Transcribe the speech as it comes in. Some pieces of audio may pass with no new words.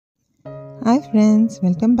Hi friends,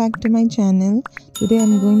 welcome back to my channel. Today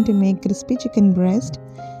I'm going to make crispy chicken breast.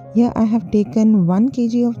 Here I have taken 1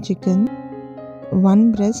 kg of chicken.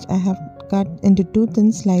 One breast I have cut into 2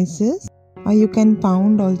 thin slices, or you can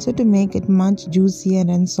pound also to make it much juicier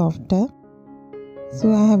and softer.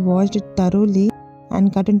 So I have washed it thoroughly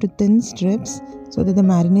and cut into thin strips so that the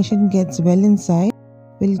marination gets well inside.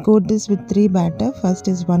 We'll coat this with 3 batter. First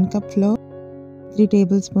is 1 cup flour, 3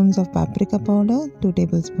 tablespoons of paprika powder, 2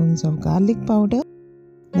 tablespoons of garlic powder,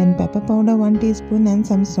 then pepper powder 1 teaspoon and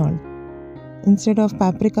some salt. Instead of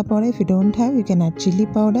paprika powder, if you don't have, you can add chili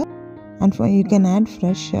powder, and you can add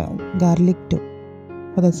fresh garlic too.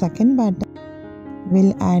 For the second batter,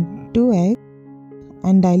 we'll add 2 eggs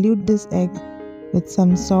and dilute this egg with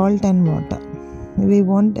some salt and water. We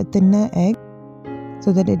want a thinner egg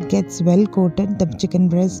so that it gets well coated, the chicken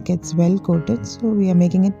breast gets well coated, so we are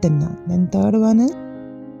making it thinner. Then third one is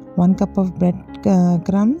 1 cup of bread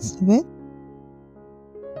crumbs with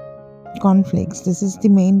cornflakes. This is the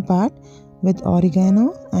main part, with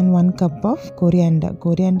oregano and 1 cup of coriander.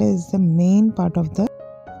 Coriander is the main part of the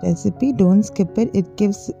recipe. Don't skip it. It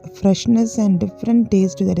gives freshness and different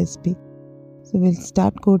taste to the recipe. So we'll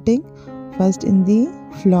start coating first in the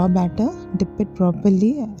flour batter. Dip it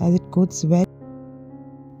properly as it coats well.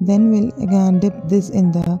 Then we'll again dip this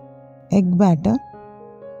in the egg batter.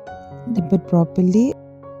 Dip it properly.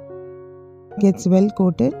 Gets well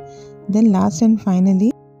coated. Then last and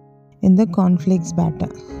finally in the cornflakes batter.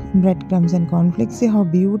 Breadcrumbs and cornflakes. See how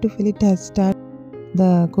beautifully it has stuck.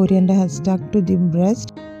 The coriander has stuck to the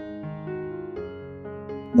breast.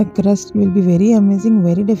 The crust will be very amazing,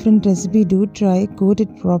 very different recipe. Do try, coat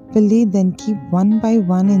it properly, then keep one by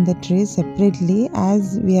one in the tray separately,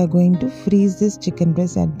 as we are going to freeze this chicken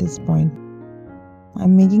breast at this point.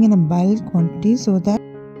 I'm making in a bulk quantity so that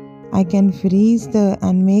I can freeze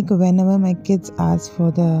and make whenever my kids ask for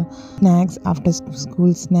the snacks, after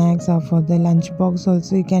school snacks, or for the lunch box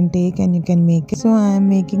also you can take and you can make it. So I am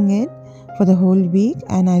making it for the whole week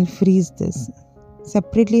and I'll freeze this.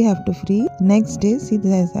 Separately have to freeze. Next day, see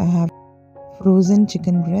this, I have frozen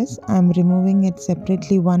chicken breast. I am removing it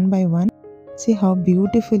separately one by one. See how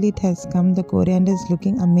beautifully it has come. The coriander is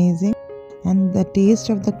looking amazing, and the taste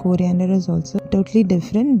of the coriander is also totally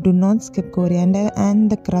different. Do not skip coriander,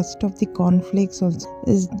 and the crust of the cornflakes also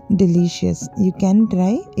is delicious. You can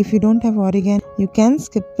try. If you don't have oregano, you can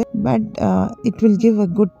skip it, but it will give a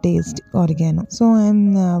good taste, oregano. So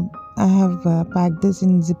I have packed this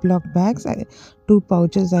in Ziploc bags. 2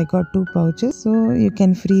 pouches. I got 2 pouches. So you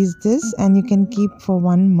can freeze this and you can keep for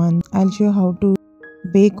 1 month. I'll show you how to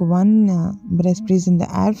bake one breast piece in the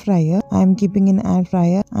air fryer. I am keeping in air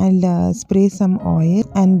fryer. I'll spray some oil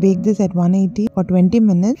and bake this at 180 for 20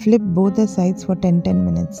 minutes. Flip both the sides for 10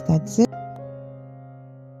 minutes. That's it.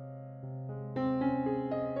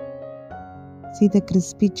 See, the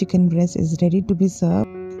crispy chicken breast is ready to be served.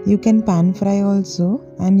 You can pan fry also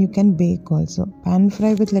and you can bake also. Pan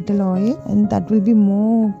fry with little oil, and that will be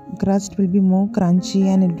more, crust will be more crunchy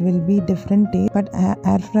and it will be different taste. But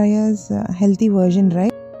air fryer is a healthy version,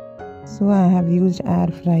 right? So I have used air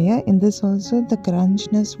fryer. In this also the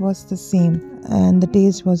crunchness was the same and the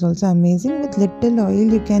taste was also amazing. With little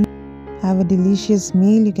oil you can have a delicious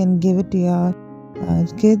meal. You can give it to your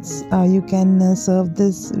kids. You can serve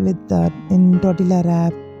this with in tortilla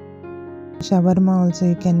wrap. Shawarma also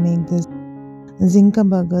you can make this. Zinka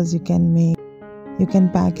burgers you can make. You can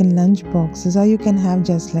pack in lunch boxes, or you can have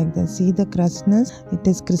just like this. See the crustness. It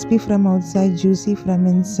is crispy from outside, juicy from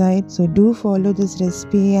inside. So do follow this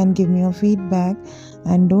recipe and give me your feedback.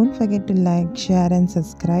 And don't forget to like, share and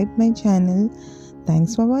subscribe my channel.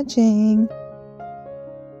 Thanks for watching.